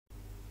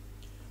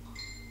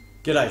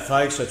G'day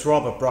folks, it's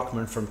Robert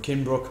Brockman from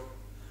Kinbrook.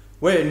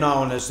 We're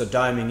known as the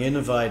doming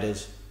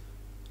innovators.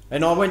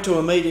 And I went to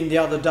a meeting the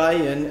other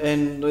day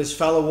and this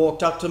fella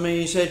walked up to me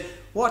and he said,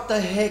 "What the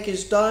heck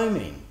is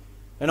doming?"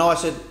 And I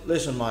said,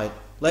 "Listen mate,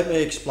 let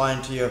me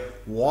explain to you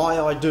why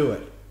I do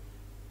it."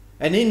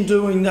 And in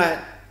doing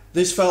that,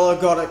 this fella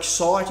got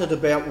excited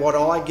about what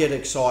I get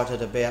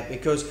excited about,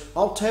 because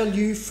I'll tell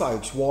you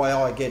folks why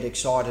I get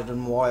excited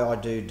and why I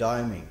do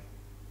doming.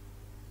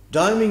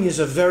 Doming is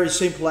a very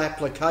simple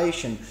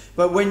application,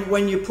 but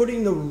when you're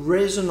putting the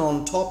resin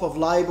on top of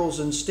labels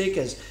and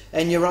stickers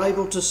and you're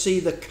able to see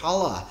the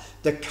colour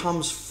that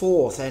comes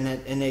forth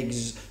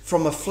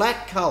from a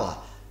flat colour,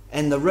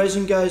 and the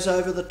resin goes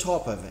over the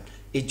top of it,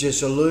 it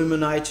just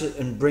illuminates it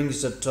and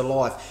brings it to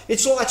life.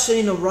 It's like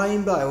seeing a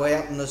rainbow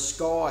out in the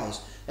skies,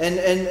 and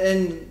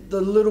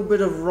the little bit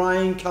of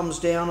rain comes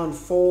down and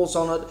falls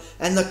on it,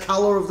 and the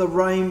colour of the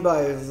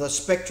rainbow, the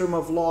spectrum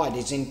of light,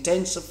 is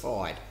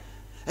intensified.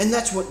 And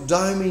that's what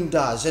doming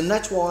does, and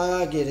that's why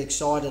I get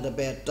excited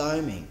about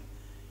doming.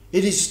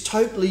 It is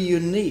totally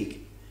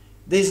unique.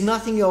 There's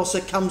nothing else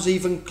that comes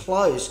even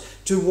close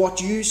to what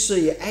you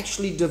see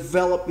actually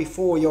develop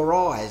before your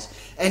eyes.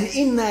 And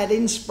in that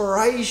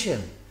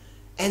inspiration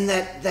and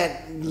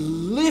that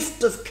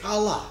lift of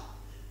colour,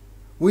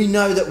 we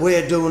know that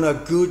we're doing a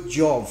good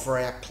job for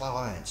our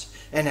clients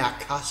and our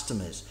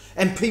customers,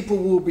 and people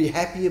will be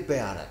happy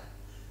about it.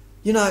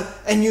 You know,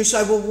 and you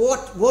say, well,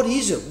 what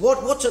is it?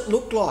 What's it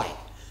look like?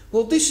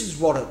 Well, this is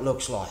what it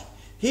looks like.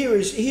 Here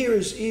is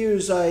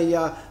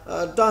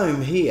a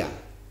dome here,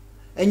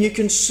 and you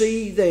can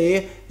see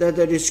there that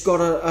it's got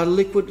a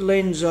liquid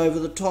lens over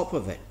the top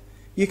of it.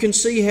 You can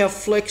see how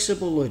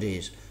flexible it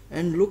is,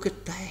 and look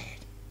at that.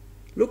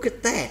 Look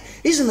at that.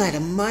 Isn't that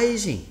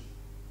amazing?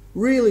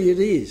 Really it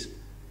is.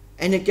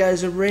 And it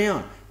goes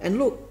around, and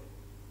look,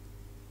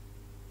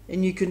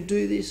 and you can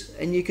do this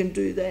and you can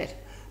do that.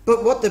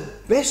 But what the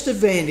best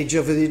advantage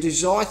of it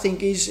is, I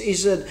think,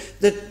 is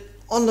that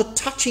on the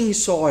touching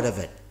side of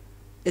it,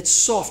 it's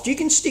soft. You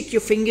can stick your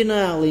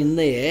fingernail in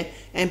there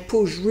and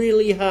push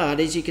really hard.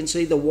 As you can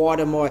see, the white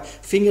of my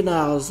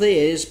fingernails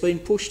there has been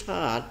pushed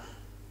hard,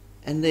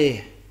 and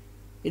there,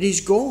 it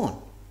is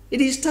gone.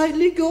 It is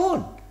totally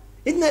gone.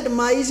 Isn't that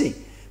amazing?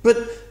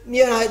 But,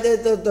 you know,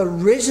 the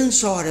resin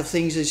side of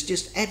things is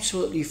just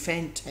absolutely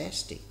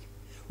fantastic.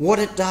 What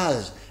it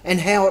does and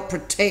how it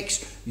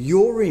protects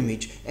your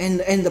image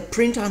and the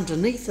print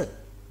underneath it.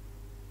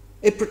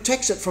 It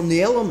protects it from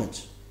the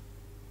elements.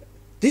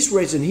 This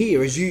resin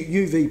here is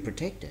UV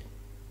protected.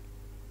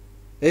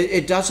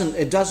 It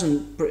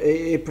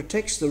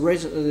protects the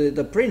resin,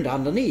 the print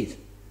underneath,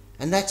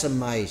 and that's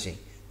amazing.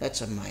 That's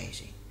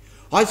amazing.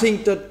 I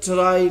think that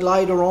today,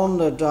 later on,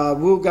 that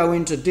we'll go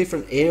into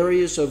different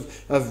areas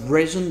of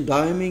resin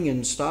doming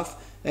and stuff,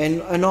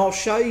 and I'll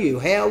show you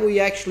how we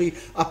actually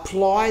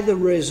apply the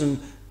resin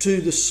to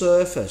the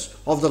surface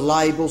of the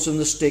labels and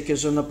the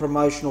stickers and the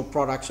promotional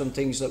products and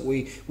things that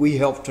we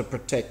help to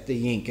protect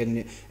the ink.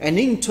 And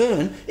in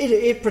turn,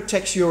 it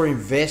protects your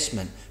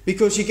investment,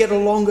 because you get a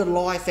longer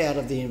life out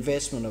of the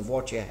investment of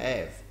what you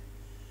have.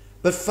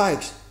 But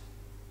folks,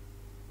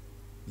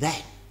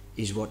 that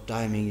is what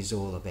doming is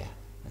all about.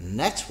 And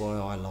that's why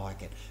I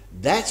like it.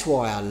 That's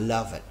why I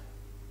love it.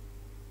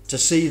 To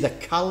see the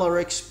colour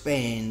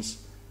expands.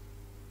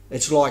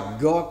 It's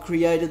like God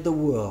created the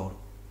world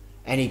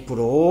and he put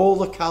all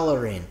the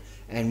colour in,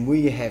 and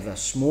we have a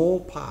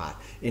small part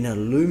in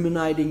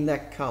illuminating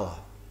that colour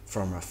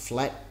from a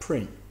flat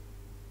print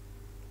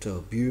to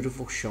a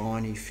beautiful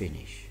shiny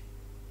finish.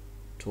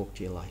 Talk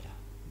to you later.